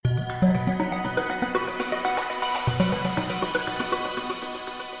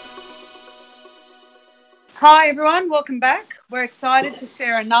Hi everyone, welcome back. We're excited to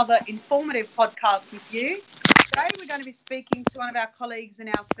share another informative podcast with you. Today we're going to be speaking to one of our colleagues in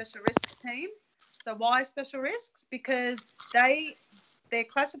our special risks team. So why special risks? Because they're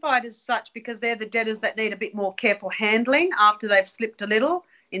classified as such because they're the debtors that need a bit more careful handling after they've slipped a little,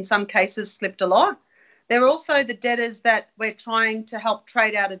 in some cases slipped a lot. They're also the debtors that we're trying to help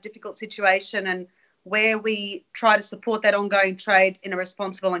trade out a difficult situation and where we try to support that ongoing trade in a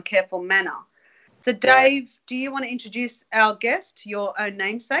responsible and careful manner. So, Dave, do you want to introduce our guest, your own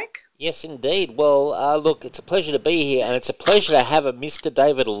namesake? Yes, indeed. Well, look, it's a pleasure to be here, and it's a pleasure to have a Mr.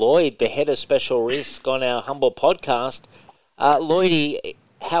 David Lloyd, the head of special risk, on our humble podcast. Lloydie,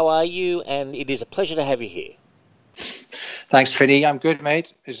 how are you? And it is a pleasure to have you here. Thanks, Finny. I'm good,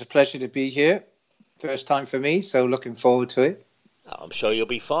 mate. It's a pleasure to be here. First time for me, so looking forward to it. I'm sure you'll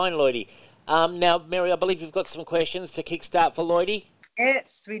be fine, Lloydie. Now, Mary, I believe you've got some questions to kickstart for Lloydie.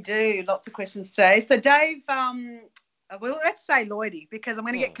 Yes, we do. Lots of questions today. So, Dave, well, let's say Lloydie because I'm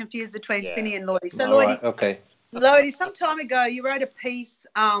going to get confused between Finny and Lloydie. So, Lloydie, right, okay. Lloydie, some time ago you wrote a piece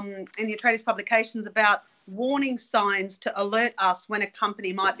in your Traders Publications about warning signs to alert us when a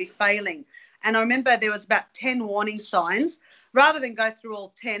company might be failing. And I remember there was about 10 warning signs. Rather than go through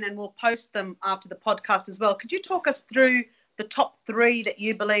all 10, and we'll post them after the podcast as well, could you talk us through the top 3 that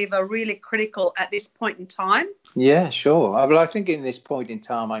you believe are really critical at this point in time? Yeah, sure. Well, I think in this point in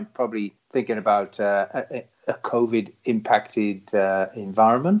time, I'm probably thinking about a COVID-impacted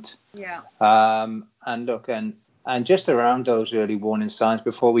environment. Yeah. And look, and just around those early warning signs,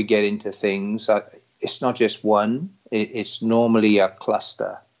 before we get into things, it's not just one. It's normally a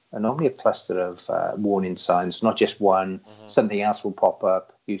cluster. Normally a cluster of warning signs, not just one. Mm-hmm. Something else will pop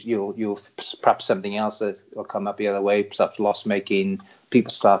up. You'll perhaps something else that will come up the other way. Perhaps loss making.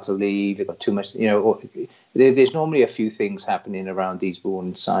 People start to leave. They've got too much. There's normally a few things happening around these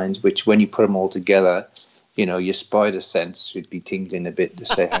warning signs, which when you put them all together, your spider sense should be tingling a bit to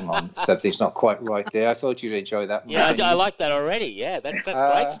say, "Hang on, something's not quite right there." I thought you'd enjoy that. Yeah, I like that already. Yeah, that's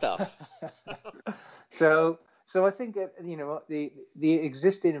great stuff. So I think that, the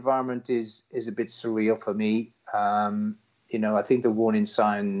existing environment is a bit surreal for me. I think the warning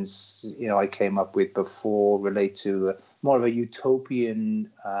signs I came up with before relate to more of a utopian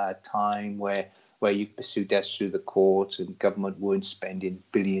time where you pursue debts through the courts and government weren't spending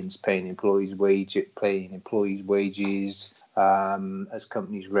billions paying employees' wages as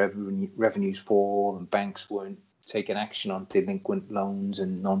companies' revenues fall and banks weren't taking action on delinquent loans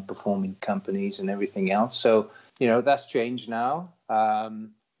and non-performing companies and everything else. So, that's changed now.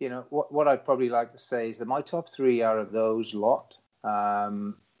 What I'd probably like to say is that my top 3 are of those lot.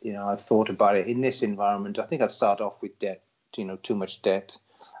 I've thought about it in this environment. I think I'd start off with debt, too much debt.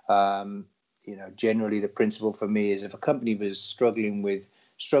 Generally the principle for me is if a company was struggling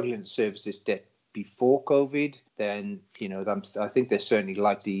to service its debt before COVID, then, I think they're certainly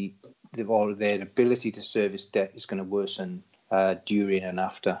likely their ability to service debt is going to worsen during and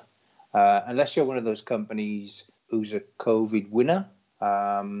after. Unless you're one of those companies who's a COVID winner,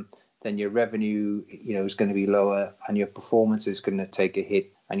 then your revenue, is going to be lower and your performance is going to take a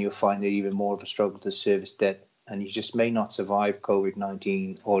hit and you'll find it even more of a struggle to service debt. And you just may not survive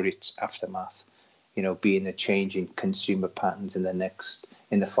COVID-19 or its aftermath, being a change in consumer patterns in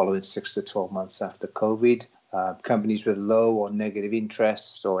the following 6 to 12 months after COVID. Companies with low or negative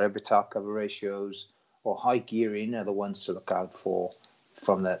interest or EBITDA cover ratios or high gearing are the ones to look out for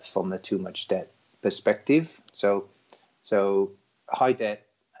from the too much debt perspective. So high debt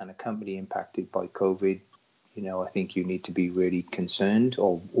and a company impacted by COVID, I think you need to be really concerned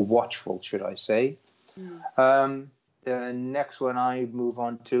or watchful, should I say. The next one I move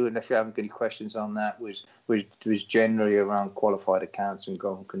on to, unless you haven't got any questions on that, was generally around qualified accounts and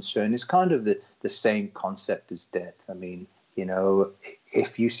going concern. It's kind of the same concept as debt. I mean,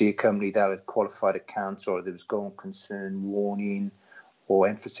 if you see a company that had qualified accounts or there was going concern warning or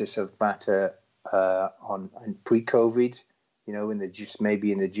emphasis of matter on pre-COVID,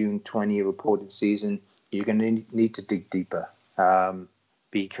 maybe in the June 20 reporting season, you're going to need to dig deeper.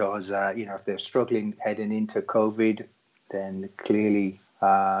 Because, if they're struggling heading into COVID, then clearly,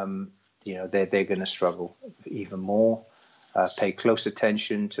 they're going to struggle even more. Pay close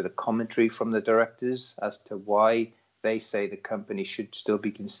attention to the commentary from the directors as to why they say the company should still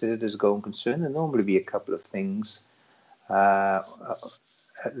be considered as a going concern. There'll normally be a couple of things, and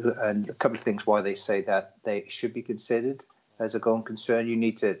a couple of things why they say that they should be considered as a going concern. You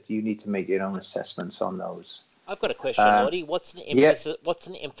need to make your own assessments on those. I've got a question, Lloydie. What's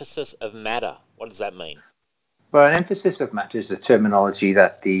an emphasis of matter? What does that mean? Well, an emphasis of matter is the terminology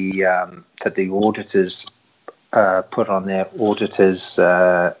that the auditors put on their auditors'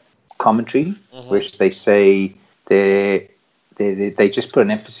 commentary, which they say they just put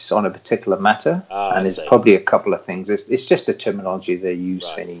an emphasis on a particular matter, and there's probably a couple of things. It's just the terminology they use,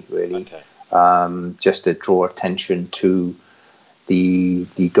 Finney, really, just to draw attention to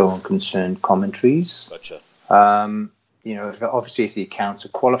the going concern commentaries. Gotcha. Obviously, if the accounts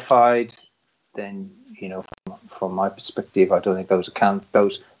are qualified, then from my perspective, I don't think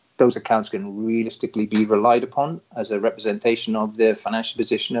those accounts can realistically be relied upon as a representation of the financial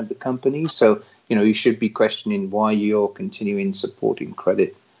position of the company. So, you should be questioning why you're continuing supporting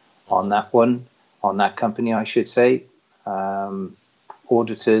credit on that company, I should say.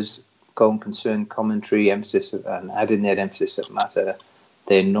 Auditors, going concern commentary, emphasis, and adding that emphasis of matter,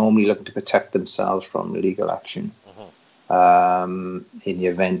 they're normally looking to protect themselves from legal action. In the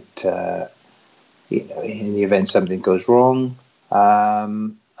event something goes wrong.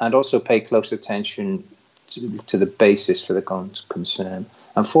 And also pay close attention to the basis for the going concern,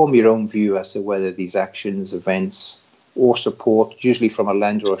 and form your own view as to whether these actions, events, or support, usually from a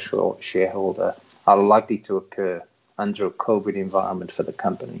lender or shareholder, are likely to occur under a COVID environment for the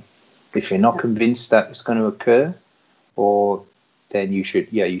company. If you're not convinced that it's going to occur, then you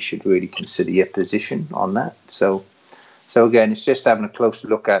should really consider your position on that. So again, it's just having a close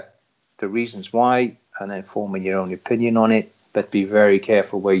look at the reasons why, and then forming your own opinion on it. But be very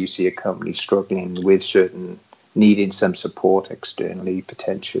careful where you see a company struggling with needing some support externally,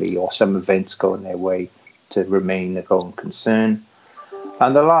 potentially, or some events going their way to remain a going concern.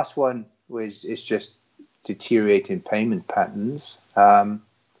 And the last one is just deteriorating payment patterns.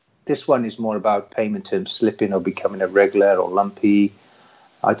 This one is more about payment terms slipping or becoming irregular or lumpy.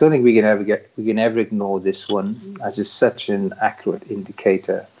 I don't think we can ever ignore this one, as it's such an accurate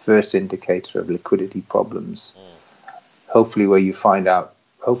first indicator of liquidity problems. Hopefully you find out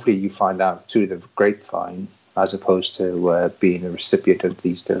through the grapevine, as opposed to being a recipient of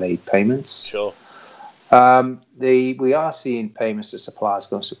these delayed payments. Sure. We are seeing payments to suppliers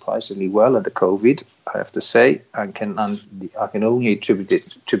going surprisingly well under COVID, I have to say, and I can only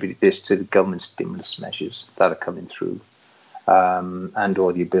attribute this to the government stimulus measures that are coming through, and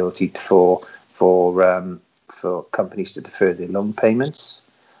or the ability for companies to defer their loan payments.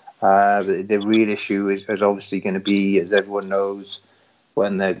 The real issue is obviously going to be, as everyone knows,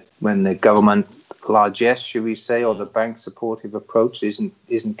 when the government largesse, should we say, or the bank supportive approach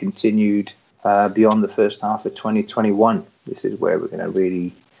isn't continued beyond the first half of 2021. This is where we're going to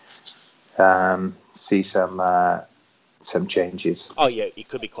really see some changes. Oh yeah, it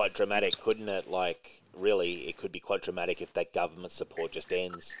could be quite dramatic, couldn't it? Like, really, it could be quite dramatic if that government support just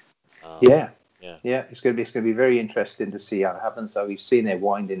ends. Yeah, it's going to be very interesting to see how it happens. So we've seen they're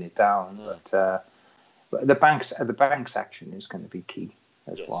winding it down, but the bank's action is going to be key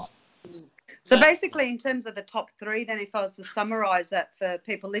as well. So basically, in terms of the top three, then if I was to summarise that for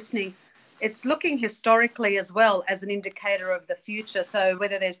people listening, it's looking historically as well as an indicator of the future. So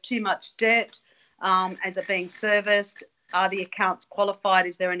whether there's too much debt, is it being serviced? Are the accounts qualified?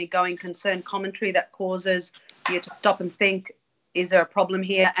 Is there any going concern commentary that causes you to stop and think, is there a problem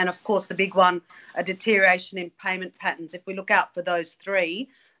here? And of course, the big one, a deterioration in payment patterns. If we look out for those three,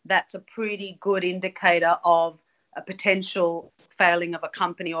 that's a pretty good indicator of a potential failing of a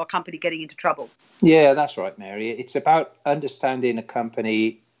company or a company getting into trouble. Yeah, that's right, Mary. It's about understanding a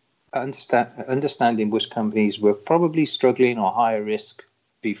company, understanding which companies were probably struggling or higher risk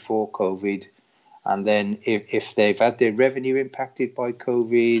before COVID. And then if they've had their revenue impacted by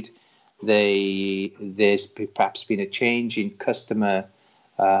COVID, there's perhaps been a change in customer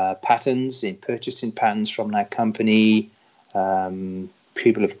patterns, in purchasing patterns from that company.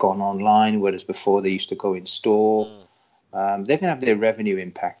 People have gone online, whereas before they used to go in store. They're going to have their revenue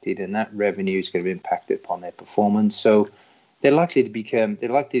impacted, and that revenue is going to impact upon their performance. So they're likely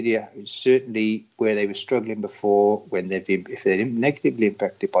to certainly where they were struggling before, if they're negatively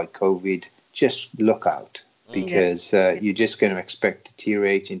impacted by COVID, just look out, because you're just going to expect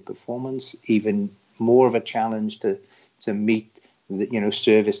deteriorating performance, even more of a challenge to meet,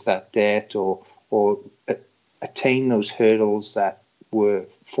 service that debt or attain those hurdles that were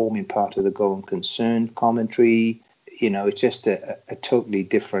forming part of the going concern commentary. It's just a totally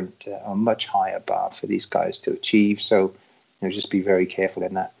different, a much higher bar for these guys to achieve. So, just be very careful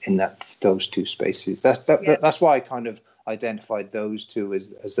in those two spaces. That's why I kind of identified those two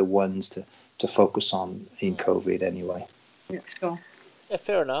as the ones to focus on in COVID anyway. Yeah, sure. Yeah,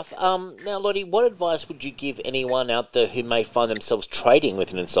 fair enough. Now, Lottie, what advice would you give anyone out there who may find themselves trading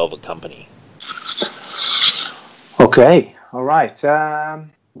with an insolvent company? Okay, all right.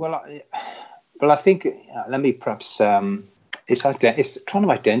 I think let me perhaps it's trying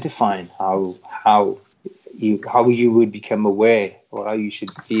to identify how how you would become aware, or how you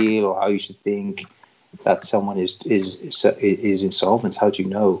should feel, or how you should think that someone is insolvent. How do you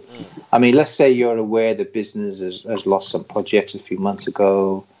know? I mean, let's say you're aware the business has lost some projects a few months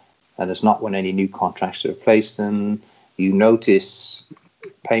ago and has not won any new contracts to replace them. You notice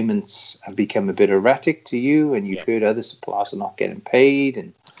payments have become a bit erratic to you, and you've heard other suppliers are not getting paid,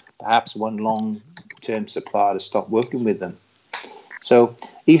 and perhaps one long-term supplier has stopped working with them. So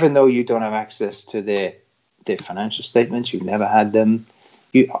even though you don't have access to their financial statements, you've never had them,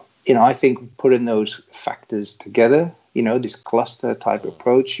 I think putting those factors together, this cluster type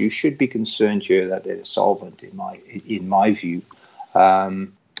approach, you should be concerned here that they're solvent in my view.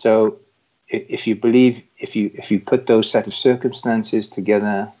 So if you put those set of circumstances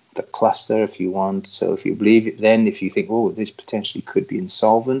together, the cluster, if you want, so if you believe it, then if you think, oh, this potentially could be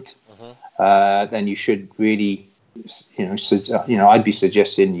insolvent, then you should really, I'd be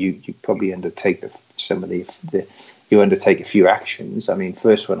suggesting you probably undertake undertake a few actions. I mean,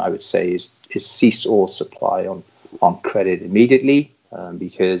 first one I would say is cease all supply on credit immediately,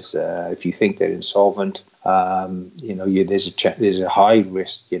 because if you think they're insolvent, there's a high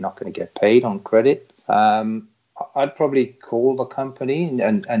risk you're not going to get paid on credit. I'd probably call the company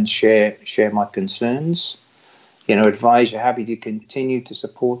and share my concerns. Advise you're happy to continue to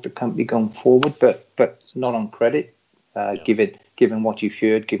support the company going forward, but not on credit, given what you've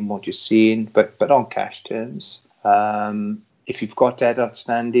heard, given what you're seeing, but on cash terms. If you've got debt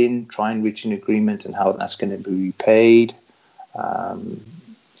outstanding, try and reach an agreement on how that's going to be repaid.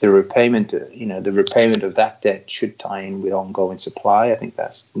 The repayment of that debt should tie in with ongoing supply. I think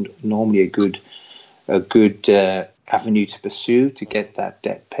that's normally a good avenue to pursue to get that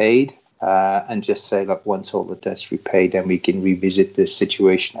debt paid. And just say, look, once all the debt's repaid, then we can revisit the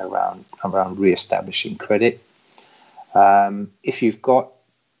situation around re-establishing credit. If you've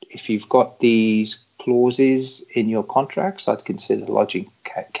got these clauses in your contracts, I'd consider lodging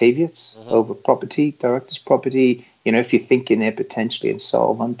caveats over director's property. If you're thinking they're potentially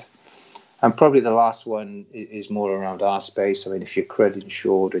insolvent. And probably the last one is more around our space. I mean, if you're credit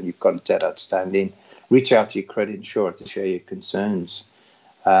insured and you've got a debt outstanding, reach out to your credit insurer to share your concerns.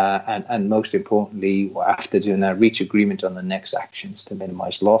 And most importantly, after doing that, reach agreement on the next actions to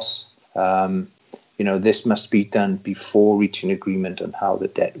minimize loss. This must be done before reaching agreement on how the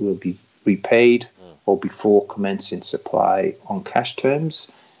debt will be repaid, or before commencing supply on cash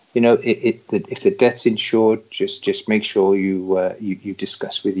terms. If the debt's insured, just make sure you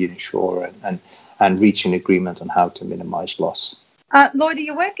discuss with your insurer and reach an agreement on how to minimize loss. Lloyd,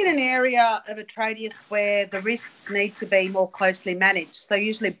 you work in an area of a Atradius where the risks need to be more closely managed. So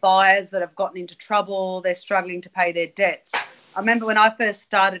usually buyers that have gotten into trouble, they're struggling to pay their debts. I remember when I first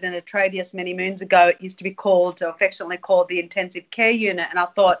started in Atradius many moons ago, it used to be affectionately called the intensive care unit. And I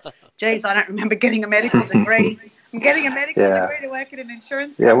thought, geez, I don't remember getting a medical degree. I'm getting a medical degree to work in an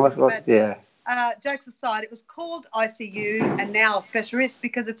insurance company. Jokes aside, it was called ICU and now Special Risk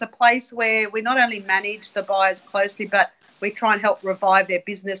because it's a place where we not only manage the buyers closely, but we try and help revive their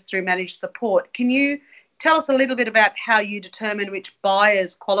business through managed support. Can you tell us a little bit about how you determine which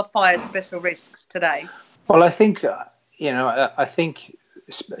buyers qualify as special risks today? Well, I think, I think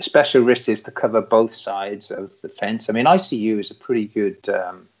special risk is to cover both sides of the fence. I mean, ICU is a pretty good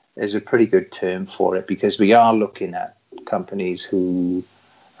term for it because we are looking at companies who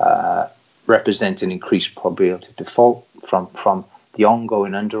represent an increased probability of default from the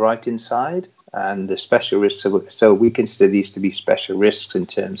ongoing underwriting side. And the special risks, so we consider these to be special risks in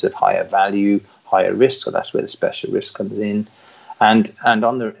terms of higher value, higher risk. So that's where the special risk comes in. And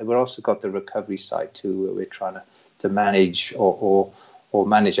we've also got the recovery side too, where we're trying to manage or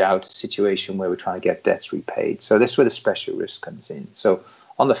manage out a situation where we're trying to get debts repaid. So that's where the special risk comes in. So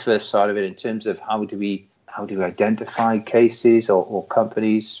on the first side of it, in terms of how do we identify cases or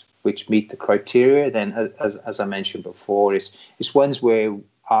companies which meet the criteria, then as I mentioned before, it's ones where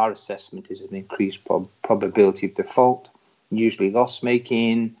our assessment is an increased probability of default, usually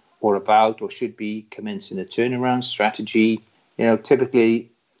loss-making, or should be commencing a turnaround strategy. Typically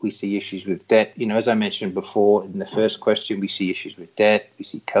we see issues with debt. As I mentioned before in the first question, we see issues with debt. We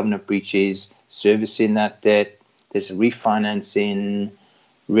see covenant breaches, servicing that debt. There's a refinancing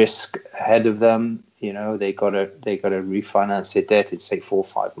risk ahead of them. They got to refinance their debt in say 4 or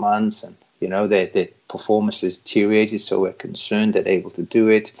 5 months, and their performance is deteriorated, so we're concerned they're able to do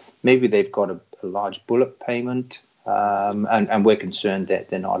it. Maybe they've got a large bullet payment, and we're concerned that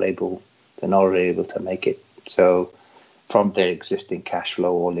they're not able to make it. So, from their existing cash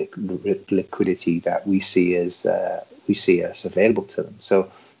flow or liquidity that we see as available to them.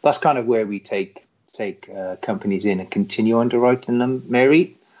 So that's kind of where we take companies in and continue underwriting them,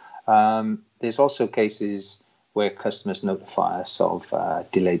 Mary. there's also cases where customers notify us of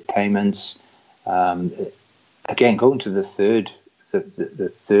delayed payments. Again, going to the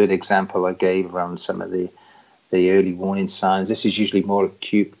third example I gave around some of the early warning signs. This is usually more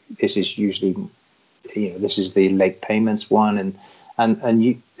acute. This is usually, this is the late payments one,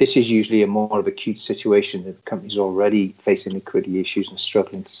 and this is usually a more of acute situation that the company's already facing liquidity issues and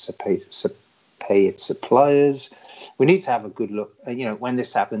struggling to pay its suppliers. We need to have a good look. When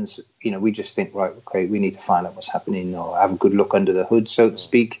this happens, we just think, right, okay, we need to find out what's happening, or have a good look under the hood, so to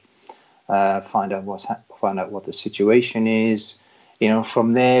speak. Find out what the situation is.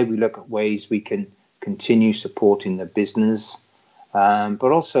 From there, we look at ways we can continue supporting the business,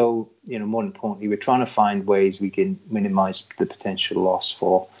 but also, more importantly, we're trying to find ways we can minimize the potential loss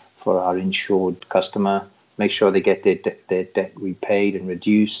for our insured customer. Make sure they get their debt repaid and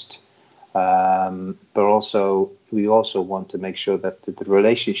reduced. But also, we also want to make sure that the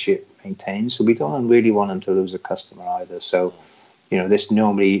relationship maintains. So we don't really want them to lose a customer either. So, we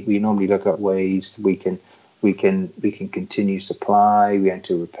normally look at ways we can continue supply. We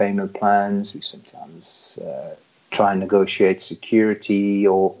enter repayment plans. We sometimes try and negotiate security,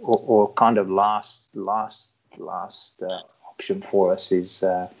 or kind of last option for us is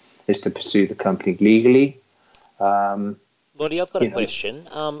to pursue the company legally. Lottie, I've got a question.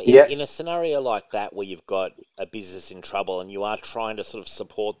 In a scenario like that where you've got a business in trouble and you are trying to sort of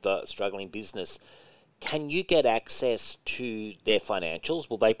support the struggling business, can you get access to their financials?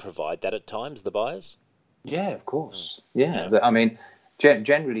 Will they provide that at times, the buyers? Yeah, of course. Yeah. I mean,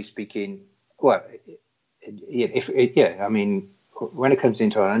 generally speaking, well, when it comes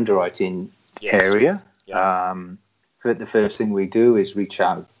into our underwriting area, the first thing we do is reach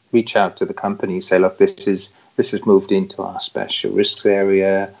out to the company and say, look, this has moved into our special risks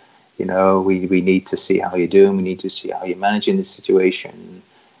area. We need to see how you're doing. We need to see how you're managing the situation.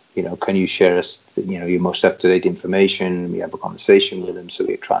 Can you share us, your most up-to-date information? We have a conversation with them, so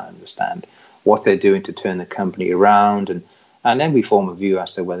we try and understand what they're doing to turn the company around, and then we form a view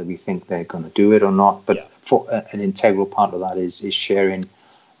as to whether we think they're going to do it or not. But for an integral part of that is sharing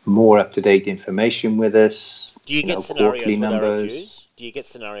more up-to-date information with us. Do you get scenarios where they refuse? Do you get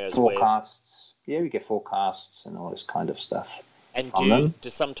scenarios forecasts? Yeah, we get forecasts and all this kind of stuff. And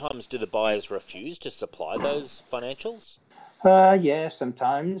sometimes do the buyers refuse to supply those financials? Yeah,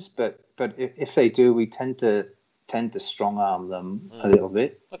 sometimes, but if they do, we tend to strong arm them a little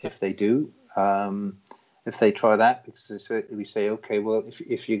bit. Okay. If they do, if they try that, because we say, okay, well,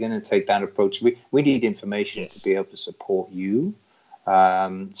 if you're going to take that approach, we need information to be able to support you,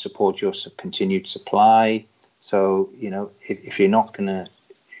 support your continued supply. So if you're not going to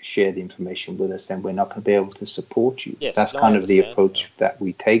share the information with us, then we're not going to be able to support you. Yes, that's kind of the approach that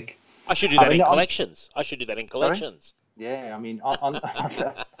we take. I should do that in collections. Sorry? Yeah, I mean, on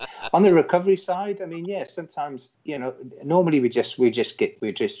the recovery side, I mean, sometimes, normally we're just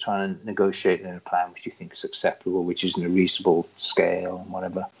trying to negotiate a plan which you think is acceptable, which is in a reasonable scale and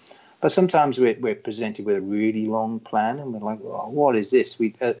whatever. But sometimes we're presented with a really long plan, and we're like, oh, what is this?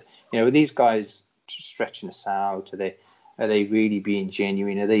 Are these guys stretching us out? Are they really being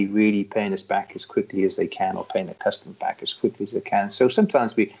genuine? Are they really paying us back as quickly as they can, or paying the customer back as quickly as they can? So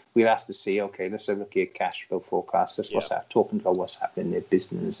sometimes we ask to see, okay, let's have a look at your cash flow forecast. Talking about what's happening in their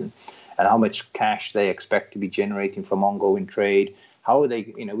business and how much cash they expect to be generating from ongoing trade. How are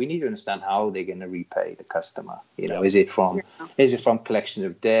they? We need to understand how they're going to repay the customer. Is it from collection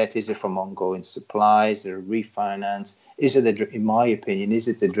of debt? Is it from ongoing supplies? Is there a refinance? In my opinion, is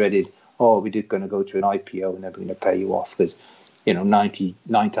it the dreaded, oh, we're going to go to an IPO and they're going to pay you off? Because,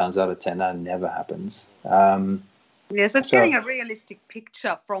 99 times out of 10, that never happens. So it's getting a realistic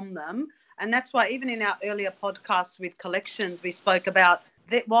picture from them. And that's why even in our earlier podcasts with collections, we spoke about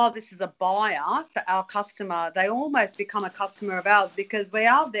that while this is a buyer for our customer, they almost become a customer of ours because we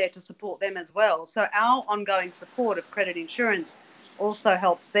are there to support them as well. So our ongoing support of credit insurance also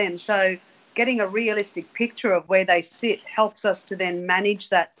helps them. So getting a realistic picture of where they sit helps us to then manage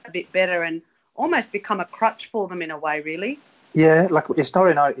that a bit better and almost become a crutch for them in a way, really. Yeah, like it's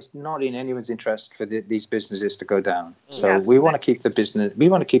not in anyone's interest for these businesses to go down. So we want to keep the business. We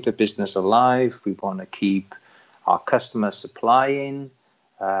want to keep the business alive. We want to keep our customer supplying.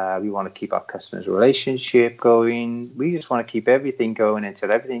 We want to keep our customers' relationship going. We just want to keep everything going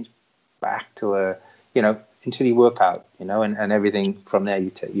until everything's back to until you work out, and everything from there.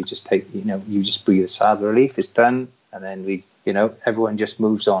 You just breathe a sigh of relief. It's done, and then everyone just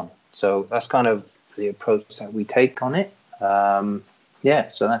moves on. So that's kind of the approach that we take on it.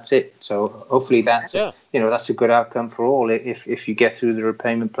 So that's it. So hopefully that's a good outcome for all. If you get through the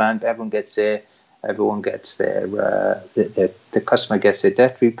repayment plan, everyone gets there, everyone gets the customer gets their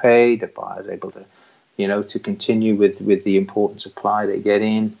debt repaid, the buyer's able to, to continue with the important supply they get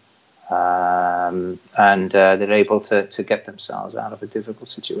in, and they're able to get themselves out of a difficult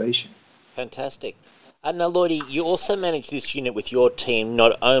situation. Fantastic. Now, Lloydie, you also manage this unit with your team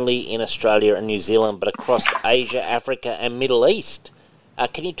not only in Australia and New Zealand, but across Asia, Africa, and Middle East.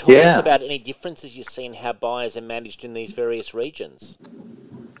 Can you talk to us about any differences you see in how buyers are managed in these various regions?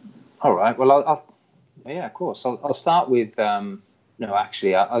 All right. Well, of course. I'll start with. I'll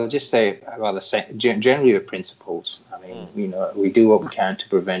just say generally the principles. I mean, we do what we can to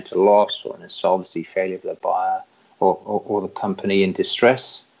prevent a loss or an insolvency, failure of the buyer or the company in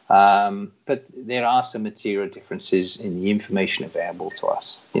distress. But there are some material differences in the information available to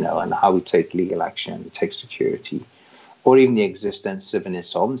us, and how we take legal action, we take security, or even the existence of an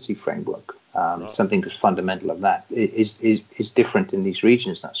insolvency framework. Something as fundamental of that is different in these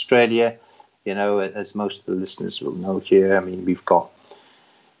regions. In Australia, as most of the listeners will know here, I mean, we've got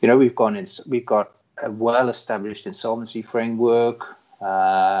a well-established insolvency framework.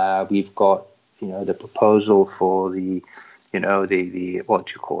 We've got, the proposal for the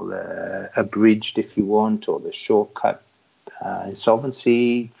what you call abridged, if you want, or the shortcut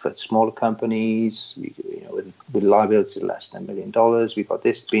insolvency for smaller companies, with liability less than $1 million. We've got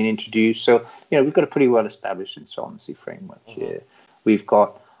this being introduced. So, we've got a pretty well-established insolvency framework here.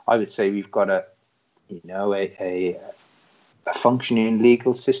 I would say we've got a functioning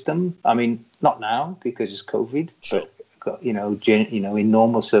legal system. I mean, not now because it's COVID, sure. But, in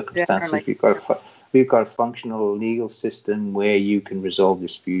normal circumstances, Definitely. we've got a functional legal system where you can resolve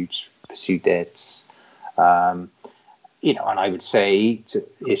disputes, pursue debts, and I would say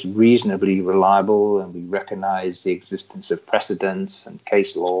it's reasonably reliable, and we recognize the existence of precedents and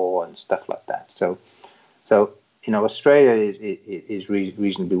case law and stuff like that. So Australia is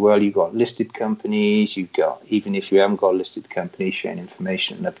reasonably well. You've got listed companies. You've got, even if you haven't got listed companies sharing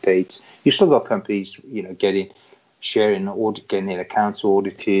information and updates, you still got companies, getting their accounts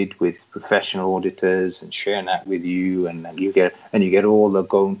audited with professional auditors and sharing that with you, and then you get all the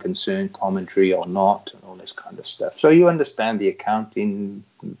going concern commentary or not, and all this kind of stuff. So you understand the accounting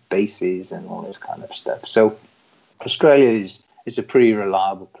bases and all this kind of stuff. So Australia is a pretty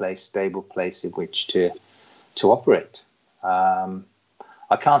reliable place, stable place in which to operate.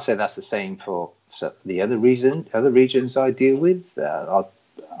 I can't say that's the same for the other regions I deal with.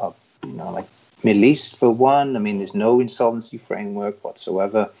 Like Middle East for one. I mean, there's no insolvency framework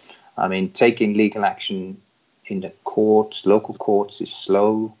whatsoever. I mean, taking legal action in the courts, local courts, is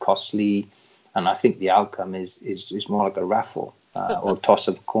slow, costly, and I think the outcome is more like a raffle or toss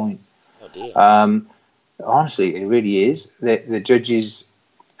of a coin. Oh dear. Honestly, it really is. The judges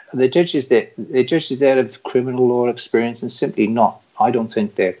there have criminal law experience and simply not. I don't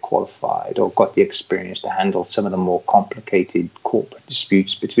think they're qualified or got the experience to handle some of the more complicated corporate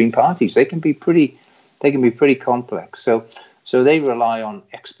disputes between parties. They can be pretty complex. So they rely on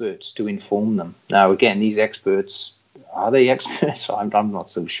experts to inform them. Now, again, these experts, are they experts? I'm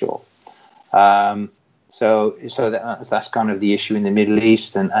not so sure. So that's kind of the issue in the Middle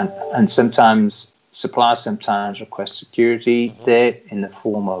East, and sometimes suppliers request security there in the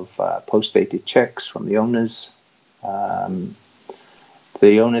form of post-dated checks from the owners.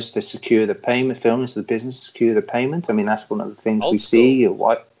 The owners to secure the payment, the owners of the business to secure the payment. I mean, that's one of the things we see.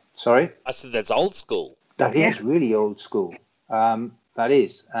 What? Sorry? I said that's old school. That is really old school. That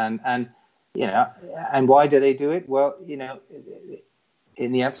is. And why do they do it? Well,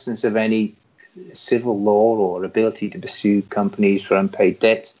 in the absence of any civil law or ability to pursue companies for unpaid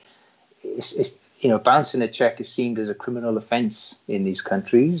debts, bouncing a check is seen as a criminal offence in these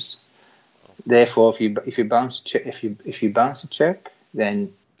countries. Therefore, if you bounce a check,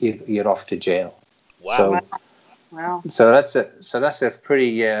 then you're off to jail. Wow. So that's a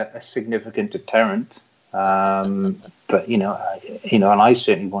pretty significant deterrent. But and I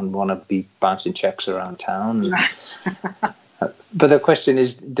certainly wouldn't want to be bouncing checks around town. But the question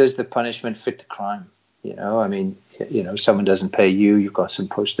is, does the punishment fit the crime? I mean, someone doesn't pay you, you've got some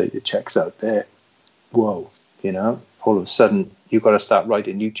post-dated checks out there. Whoa, all of a sudden you've got to start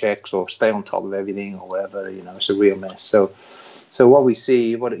writing new checks or stay on top of everything or whatever. It's a real mess. So what we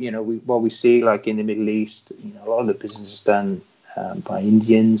see, like in the Middle East, a lot of the business is done by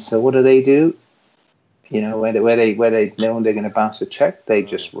Indians. So what do? Where they know they're going to bounce a check, they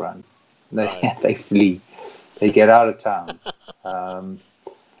just run. They flee. They get out of town.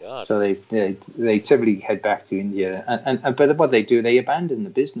 So they typically head back to India, but what they do, they abandon the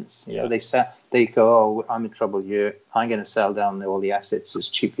business. They go, oh, I'm in trouble here. I'm going to sell down all the assets as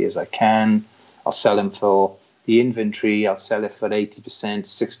cheaply as I can. I'll sell them for the inventory. I'll sell it for 80%,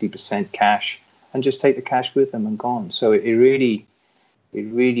 60% cash, and just take the cash with them and gone. So it really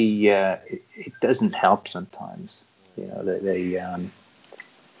it doesn't help sometimes. You know,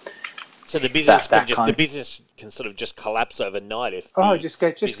 so the business the business can sort of just collapse overnight if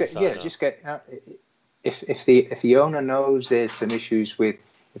if the owner knows there's some issues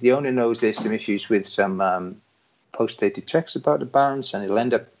with some post-dated checks about the balance, and he'll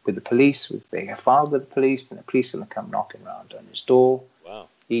end up with the police. They get filed with the police, and the police will come knocking around on his door. Wow.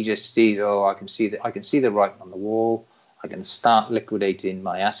 He just sees, I can see the writing on the wall. I can start liquidating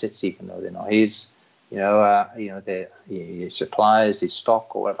my assets, even though they're not his. His suppliers, his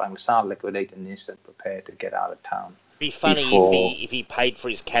stock, or whatever. I can start liquidating this and prepare to get out of town. It'd be funny if he paid for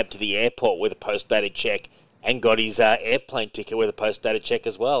his cab to the airport with a post-dated check and got his airplane ticket with a post-dated check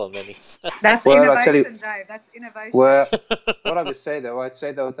as well, and then he's that's innovation, Dave. That's innovation. Well, what I'd say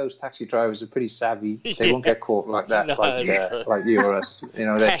those taxi drivers are pretty savvy. They won't get caught like that, like you or us. You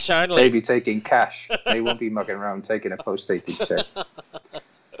know, they'd be taking cash. They won't be mucking around taking a post-dated check.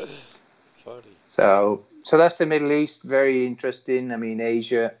 So that's the Middle East. Very interesting. I mean,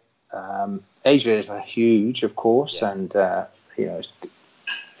 Asia is huge, of course, and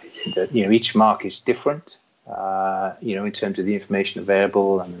each market is different. In terms of the information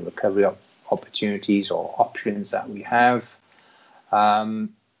available and the recovery opportunities or options that we have.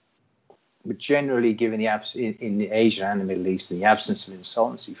 But generally, given the in the Asia and the Middle East, in the absence of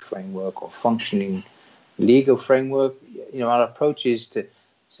insolvency framework or functioning legal framework, our approach is to,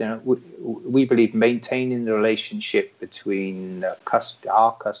 we believe maintaining the relationship between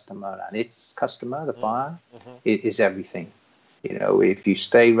our customer and its customer, the buyer, is everything. If you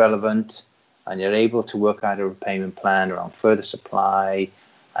stay relevant and you're able to work out a repayment plan around further supply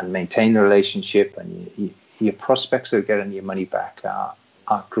and maintain the relationship, and your prospects of getting your money back are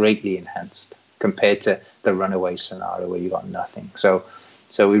greatly enhanced compared to the runaway scenario where you got nothing. So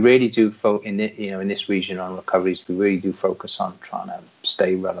we really do in this region on recoveries, we really do focus on trying to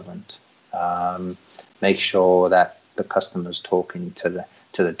stay relevant, make sure that the customer's talking to the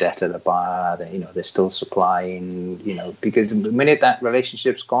debtor, the buyer, they're still supplying, because the minute that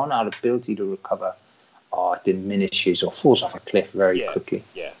relationship's gone, our ability to recover diminishes or falls off a cliff very quickly.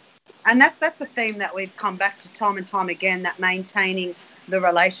 Yeah. And that's a theme that we've come back to time and time again, that maintaining the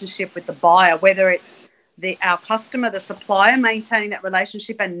relationship with the buyer, whether it's our customer, the supplier, maintaining that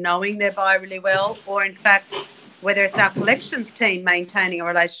relationship and knowing their buyer really well, or in fact, whether it's our collections team maintaining a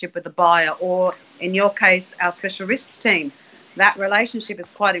relationship with the buyer, or in your case, our special risks team. That relationship is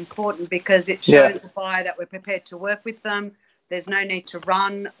quite important because it shows the buyer that we're prepared to work with them. There's no need to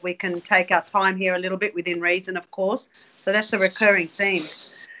run. We can take our time here a little bit within reason, of course. So that's a recurring theme.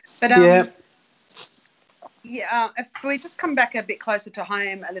 But if we just come back a bit closer to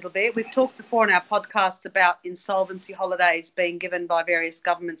home a little bit, we've talked before in our podcast about insolvency holidays being given by various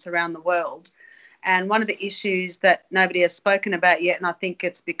governments around the world. And one of the issues that nobody has spoken about yet, and I think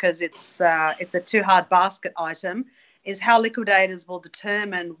it's because it's a too hard basket item, is how liquidators will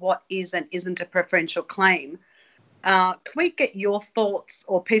determine what is and isn't a preferential claim. Can we get your thoughts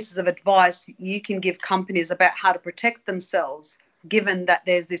or pieces of advice you can give companies about how to protect themselves, given that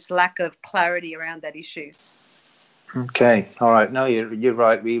there's this lack of clarity around that issue? Okay, all right. No, you're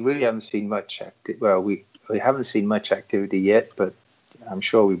right. We really haven't seen much we haven't seen much activity yet, but I'm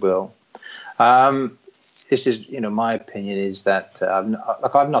sure we will. This is, my opinion is that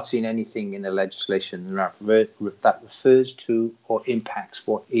I've not seen anything in the legislation that refers to or impacts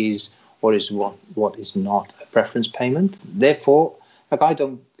what is not a preference payment. Therefore, I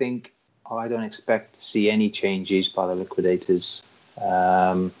don't expect to see any changes by the liquidators,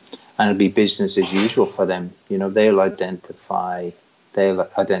 and it'll be business as usual for them. They'll identify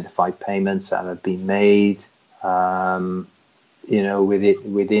payments that have been made,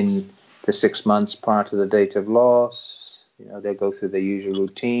 within the 6 months prior to the date of loss. They'll go through the usual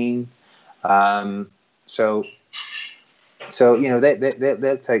routine. So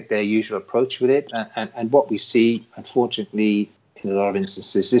they'll take their usual approach with it. And what we see, unfortunately, in a lot of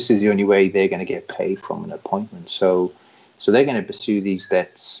instances, this is the only way they're going to get paid from an appointment. So they're going to pursue these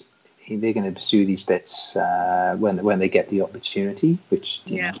debts. They're going to pursue these debts when they get the opportunity. But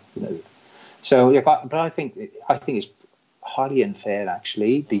I think it's highly unfair,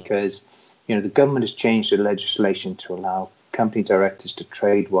 actually, because the government has changed the legislation to allow company directors to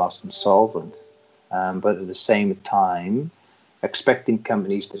trade whilst insolvent, but at the same time expecting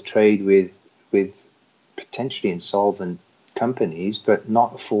companies to trade with potentially insolvent companies, but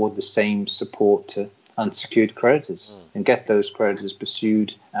not afford the same support to unsecured creditors and get those creditors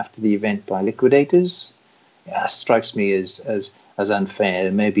pursued after the event by liquidators. Strikes me as unfair.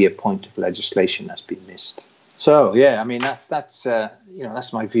 There may be a point of legislation that's been missed. So yeah, I mean that's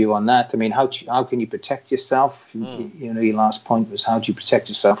that's my view on that. I mean, how can you protect yourself? Your last point was how do you protect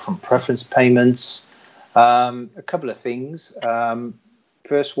yourself from preference payments? A couple of things.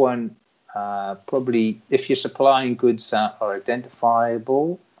 First one, probably if you're supplying goods that are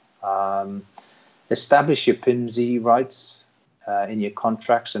identifiable, establish your PIMSI rights in your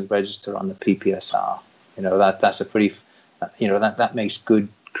contracts and register on the PPSR. That's a pretty that makes good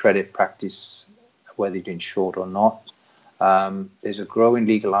credit practice, whether you're insured or not. There's a growing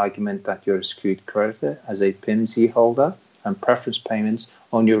legal argument that you're a secured creditor as a PIMSI holder, and preference payments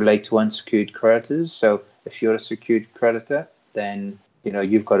only relate to unsecured creditors. So if you're a secured creditor, then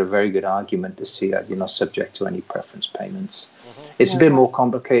you've got a very good argument to see that you're not subject to any preference payments. It's a bit more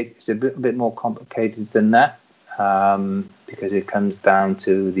complicated. It's a bit more complicated than that because it comes down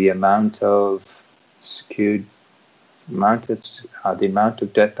to the amount of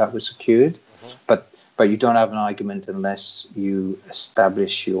debt that was secured. But you don't have an argument unless you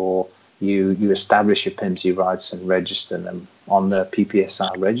establish your PIMSI rights and register them on the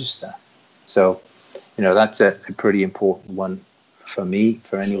PPSR register. So, that's a pretty important one for me,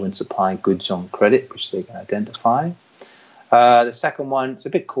 for anyone supplying goods on credit, which they can identify. The second one, it's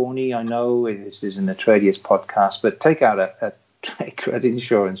a bit corny, I know, this isn't a Tradius podcast, but take out a trade credit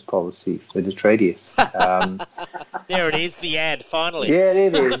insurance policy for the Tradius. There it is, the ad, finally. Yeah,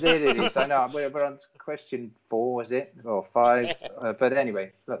 it is. I know, we're on question 4, is it? Or 5? But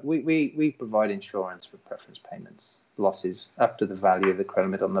anyway, look, we provide insurance for preference payments, losses, up to the value of the credit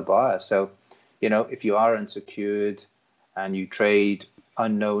limit on the buyer. So, if you are unsecured and you trade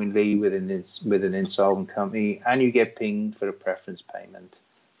unknowingly with an insolvent company and you get pinged for a preference payment,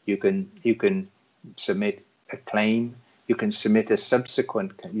 you can submit a claim. You can submit a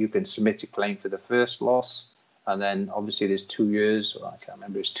claim for the first loss, and then obviously there's 2 years, or I can't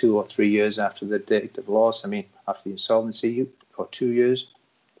remember, it's 2 or 3 years after the date of loss. I mean, after the insolvency, or 2 years,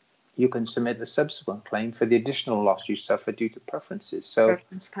 you can submit a subsequent claim for the additional loss you suffered due to preferences. So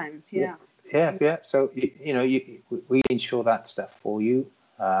preference payments, yeah. So we insure that stuff for you.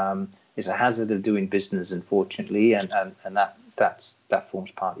 It's a hazard of doing business, unfortunately, and that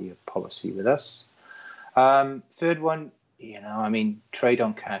forms part of your policy with us. Third one, trade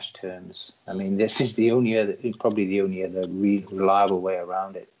on cash terms. I mean, this is probably the only other reliable way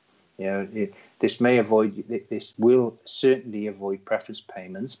around it. This will certainly avoid preference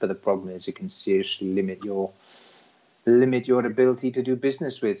payments, but the problem is it can seriously limit your ability to do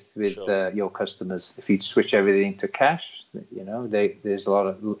business with your customers. If you switch everything to cash, there's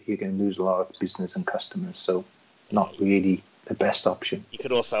you can lose a lot of business and customers. So, not really the best option. You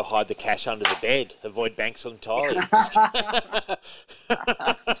could also hide the cash under the bed, avoid banks entirely.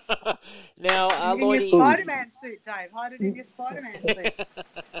 Now, in your Spider-Man suit, Dave. Hide it in your Spider-Man suit.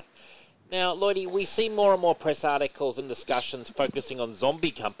 Now, Lloydie, we see more and more press articles and discussions focusing on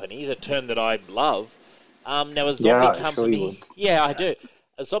zombie companies, a term that I love. Now, a zombie company... Yeah, I do.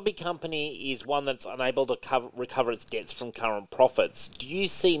 A zombie company is one that's unable to recover its debts from current profits. Do you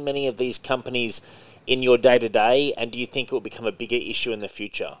see many of these companies in your day-to-day, and do you think it will become a bigger issue in the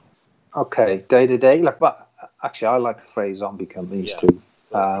future? Okay, day-to-day? Actually, I like the phrase zombie companies too.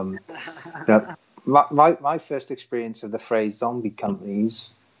 My first experience of the phrase zombie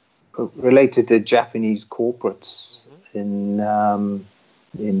companies related to Japanese corporates in the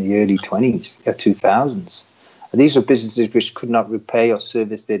early 2000s. These were businesses which could not repay or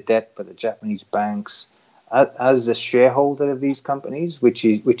service their debt, but the Japanese banks, as a shareholder of these companies, which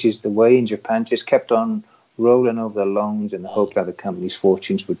is the way in Japan, just kept on rolling over the loans in the hope that the company's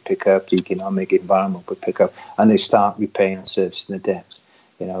fortunes would pick up, the economic environment would pick up, and they start repaying and servicing the debt.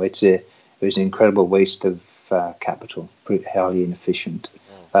 It was an incredible waste of capital, pretty highly inefficient.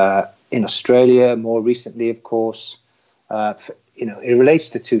 In Australia, more recently, of course, it relates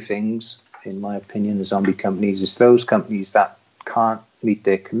to two things, in my opinion, the zombie companies. It's those companies that can't meet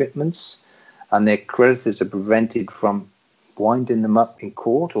their commitments and their creditors are prevented from winding them up in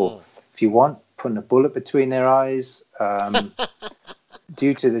court, or if you want, putting a bullet between their eyes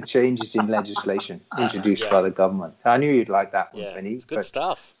due to the changes in legislation introduced by the government. I knew you'd like that one, Vinny. It's good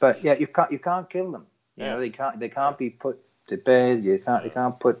stuff. But yeah, you can't kill them. They can't be put to bed. You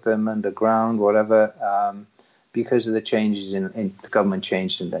can't put them underground, whatever. Because of the changes in the government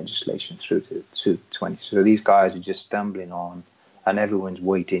changed in legislation through to 20. So these guys are just stumbling on, and everyone's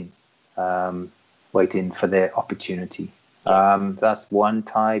waiting for their opportunity. That's one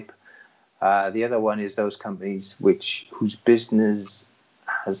type. The other one is those companies whose business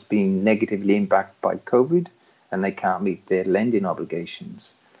has been negatively impacted by COVID, and they can't meet their lending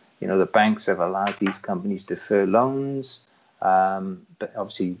obligations. The banks have allowed these companies to defer loans. But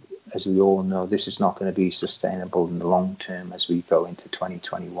obviously, as we all know, this is not going to be sustainable in the long term. As we go into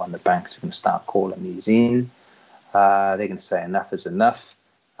 2021, the banks are going to start calling these in. They're going to say enough is enough.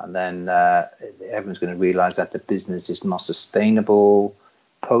 And then everyone's going to realize that the business is not sustainable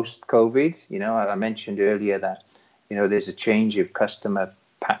post-COVID. I mentioned earlier that, there's a change of customer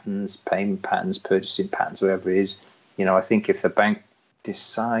patterns, payment patterns, purchasing patterns, whatever it is. I think if the bank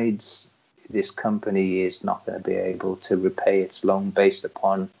decides this company is not going to be able to repay its loan based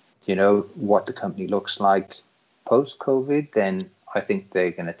upon, what the company looks like post-COVID, then I think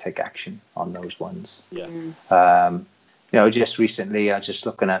they're going to take action on those ones. Yeah. Just recently, I was just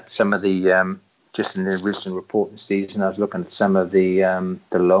looking at some of the, just in the recent reporting season, I was looking at some of the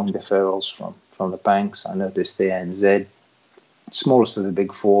loan deferrals from the banks. I noticed the ANZ, smallest of the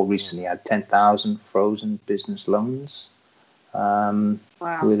big four, recently had 10,000 frozen business loans. Wow.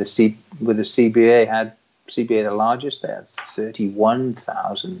 With the CBA, the largest, they had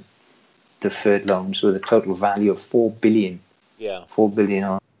 31,000 deferred loans with a total value of 4 billion. Yeah. 4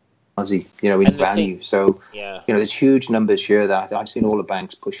 billion Aussie, in value. There's huge numbers here that I've seen all the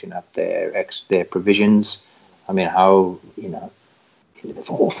banks pushing up their provisions. I mean, 4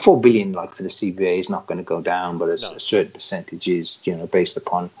 billion, like for the CBA, is not going to go down, but a certain percentage is, based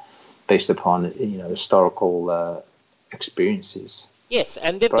upon historical experiences. Yes,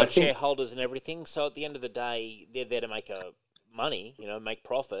 and they've got shareholders and everything. So at the end of the day, they're there to make money, make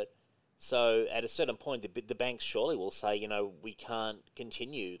profit. So at a certain point, the banks surely will say, we can't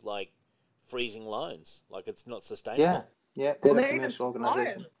continue freezing loans. It's not sustainable. Yeah. Well, even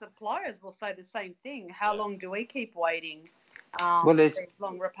suppliers will say the same thing. How long do we keep waiting? These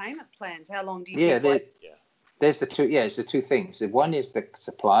long repayment plans. How long do you keep waiting? There's the two. Yeah, it's the two things. The one is the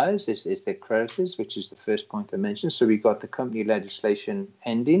suppliers, is the creditors, which is the first point I mentioned. So we've got the company legislation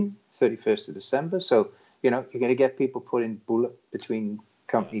ending 31st of December. So you're going to get people putting bullet between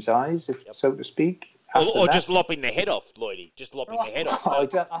companies' eyes, so to speak. Or just lopping the head off, Lloydie. Just lopping the head off. Oh,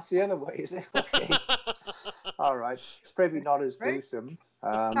 that's the other way, is it? Okay. All right. It's probably not as gruesome.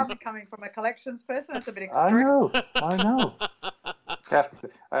 Coming from a collections person, that's a bit extreme. I know. I have to.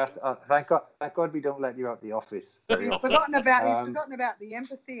 Thank God we don't let you out the office. He's forgotten about the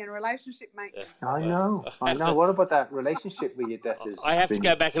empathy and relationship maintenance. I know. What about that relationship with your debtors? I have to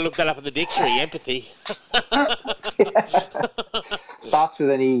go back and look that up in the dictionary. Empathy. Starts with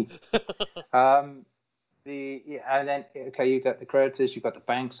an E. And then you got the creditors, you got the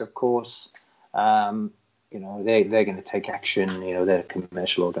banks, of course. They're going to take action. They're a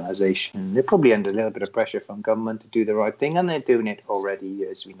commercial organisation. They're probably under a little bit of pressure from government to do the right thing, and they're doing it already,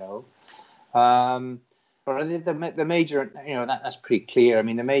 as we know. But the major, that's pretty clear. I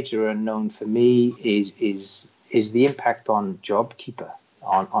mean, the major unknown for me is the impact on JobKeeper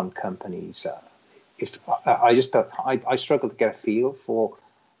on companies. I struggle to get a feel for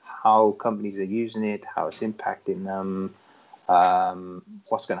how companies are using it, how it's impacting them.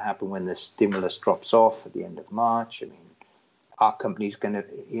 What's going to happen when the stimulus drops off at the end of March? I mean, are companies going to,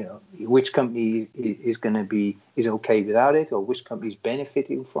 which company is okay without it, or which company is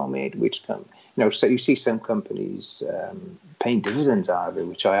benefiting from it? So you see some companies paying dividends out of it,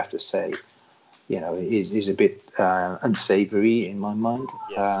 which I have to say, is a bit unsavory in my mind.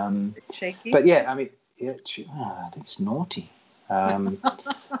 Yes. Shaky. But I mean, I think it's naughty.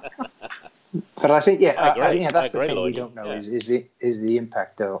 But I think, that's the thing we don't know is the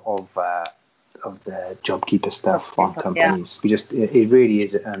impact of the JobKeeper stuff on companies. Yeah. It really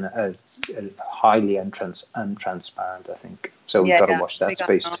is a highly untransparent, I think. So we've got to watch that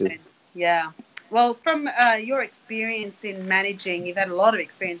space too. Yeah. Well, from your experience in managing, you've had a lot of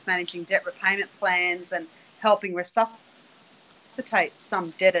experience managing debt repayment plans and helping resuscitate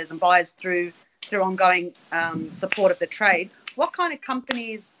some debtors and buyers through ongoing support of the trade. What kind of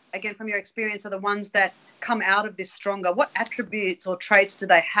companies, again, from your experience, are the ones that come out of this stronger? What attributes or traits do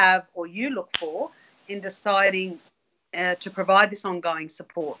they have or you look for in deciding to provide this ongoing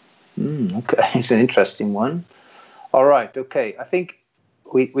support? Okay, it's an interesting one. All right, okay. I think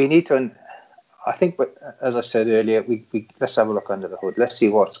we need to, as I said earlier, we let's have a look under the hood. Let's see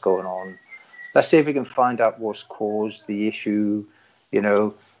what's going on. Let's see if we can find out what's caused the issue.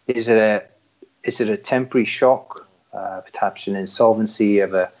 Is it a temporary shock, perhaps an insolvency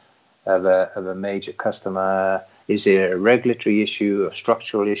of a major customer? Is it a regulatory issue, a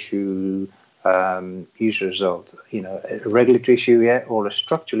structural issue? Usual result, a regulatory issue, or a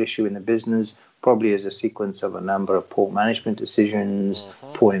structural issue in the business, probably as a sequence of a number of poor management decisions,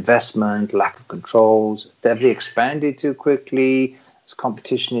 poor investment, lack of controls. Have they expanded too quickly? Is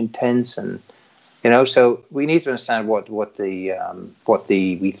competition intense? And so we need to understand what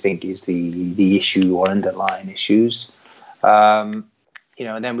we think is the issue or underlying issues. And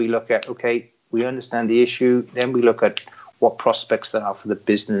then we look at, okay, we understand the issue. Then we look at what prospects there are for the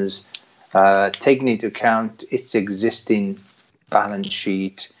business, taking into account its existing balance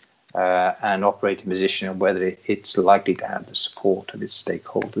sheet and operating position, and whether it's likely to have the support of its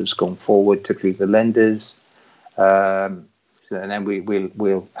stakeholders going forward, typically the lenders. And then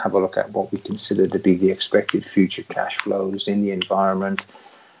we'll have a look at what we consider to be the expected future cash flows in the environment,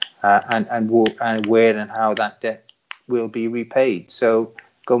 and where and how that debt will be repaid. So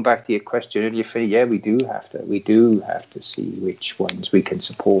going back to your question earlier, yeah, we do have to see which ones we can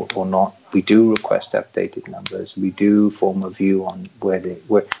support or not. We do request updated numbers. We do form a view on where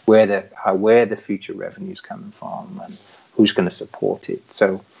the future revenue is coming from and who's going to support it.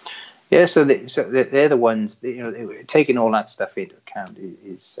 So yeah, so they're the ones, taking all that stuff into account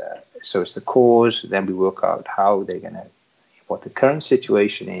is so it's the cause. Then we work out how they're going to, what the current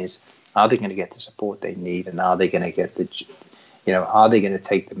situation is. Are they going to get the support they need, and are they going to get are they going to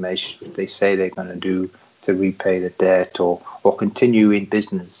take the measures that they say they're going to do to repay the debt or continue in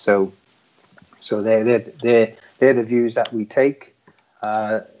business? So they're the views that we take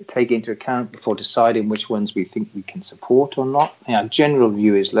into account before deciding which ones we think we can support or not. General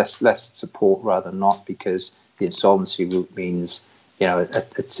view is less support rather than not, because the insolvency route means a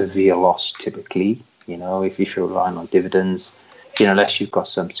severe loss typically. If you're relying on dividends, unless you've got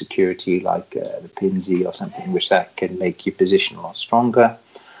some security like the PIMSI or something, which that can make your position a lot stronger.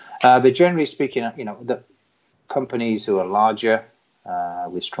 But generally speaking, the companies who are larger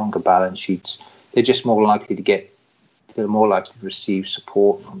with stronger balance sheets, they're just more likely to receive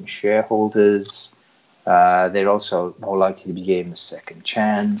support from shareholders. They're also more likely to be given a second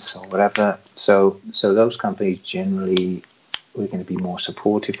chance or whatever. So those companies generally we're going to be more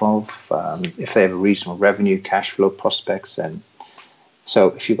supportive of if they have a reasonable revenue, cash flow prospects. And so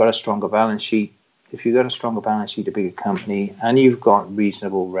if you've got a stronger balance sheet, a bigger company, and you've got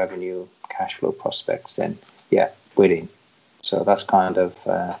reasonable revenue, cash flow prospects, then yeah, we're in. So that's kind of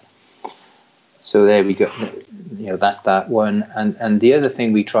so there we go. That one, and the other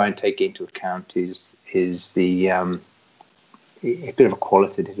thing we try and take into account is the a bit of a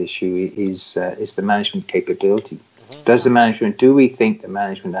qualitative issue is the management capability. Mm-hmm. Do we think the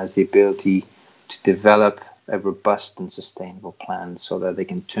management has the ability to develop a robust and sustainable plan so that they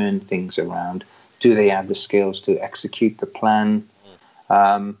can turn things around? Do they have the skills to execute the plan?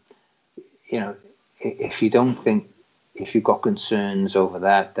 If you've got concerns over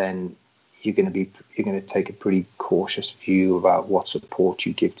that, then you're going to take a pretty cautious view about what support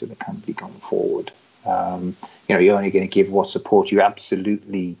you give to the company going forward. You're only going to give what support you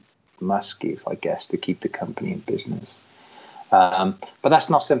absolutely must give, I guess, to keep the company in business. But that's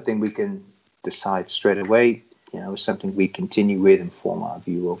not something we can decide straight away. It's something we continue with and form our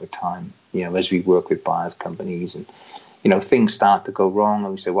view over time. As we work with buyers companies, and things start to go wrong,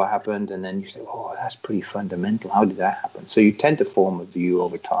 and we say, what happened? And then you say, oh, that's pretty fundamental. How did that happen? So you tend to form a view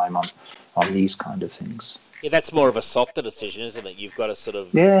over time on these kind of things. Yeah, that's more of a softer decision, isn't it? You've got to sort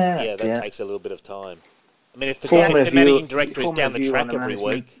of takes a little bit of time. I mean, if the managing director is down the track every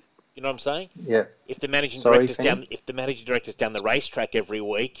week, you know what I'm saying? Yeah. If the managing director's down the racetrack every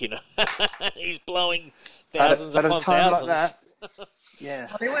week, he's blowing thousands upon thousands. Like that, yeah.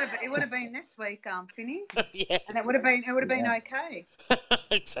 Well, it would have been this week, Finney. Yeah. And it would have been okay.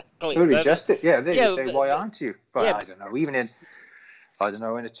 Exactly. Fully adjust it. Yeah. Then you say, why aren't you? But I don't know. Even in a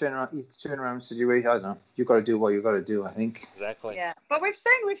turnaround situation, I don't know. You've got to do what you've got to do, I think. Exactly. Yeah. But we've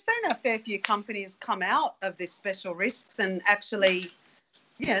seen a fair few companies come out of this special risks and actually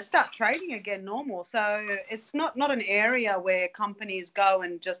start trading again normal. So it's not an area where companies go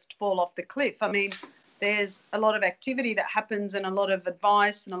and just fall off the cliff. I mean, there's a lot of activity that happens and a lot of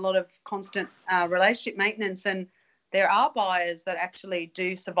advice and a lot of constant relationship maintenance, and there are buyers that actually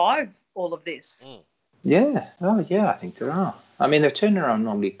do survive all of this. Mm. Yeah. Oh, yeah, I think there are. I mean, the turnaround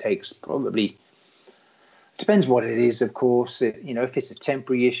normally takes probably, depends what it is, of course. If it's a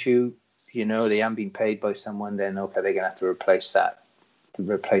temporary issue, they haven't been paid by someone, then okay, they're going to have to replace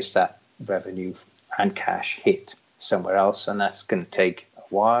that revenue and cash hit somewhere else, and that's going to take a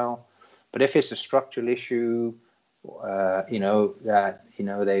while. But if it's a structural issue,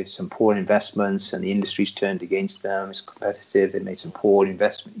 they've some poor investments and the industry's turned against them, it's competitive, they made some poor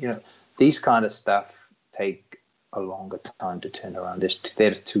investment, these kind of stuff take a longer time to turn around.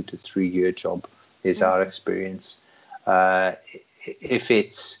 They're a 2 to 3 year job, is our experience. If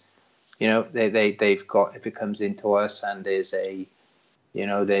it's, they've got, if it comes into us and there's they've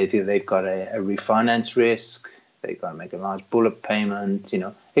got a refinance risk, they've got to make a large bullet payment,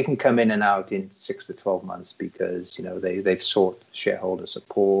 it can come in and out in 6 to 12 months because, they've sought shareholder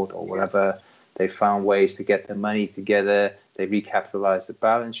support or whatever. They found ways to get the money together. They recapitalized the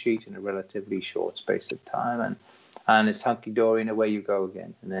balance sheet in a relatively short space of time, and it's hunky dory, and away you go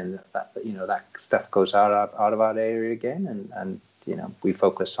again. And then that stuff goes out of our area again, and we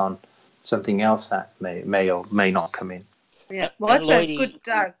focus on something else that may or may not come in. Yeah, well, that's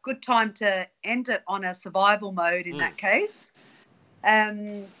a good time to end it on a survival mode in that case.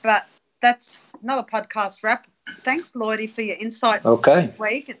 But that's another podcast wrap. Thanks, Lloydie, for your insights this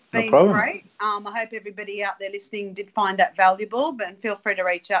week. It's been great. I hope everybody out there listening did find that valuable, but feel free to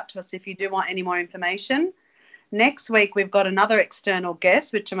reach out to us if you do want any more information. Next week, we've got another external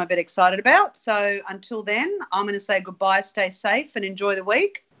guest, which I'm a bit excited about. So until then, I'm going to say goodbye, stay safe, and enjoy the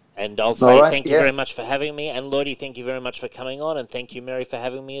week. And I'll say thank you very much for having me. And Lloydie, thank you very much for coming on. And thank you, Mary, for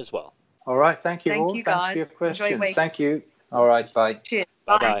having me as well. All right. Thank you all. Thank you, guys. Thanks for your questions. Thank you. All right. Bye. Cheers.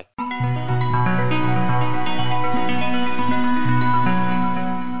 Bye-bye.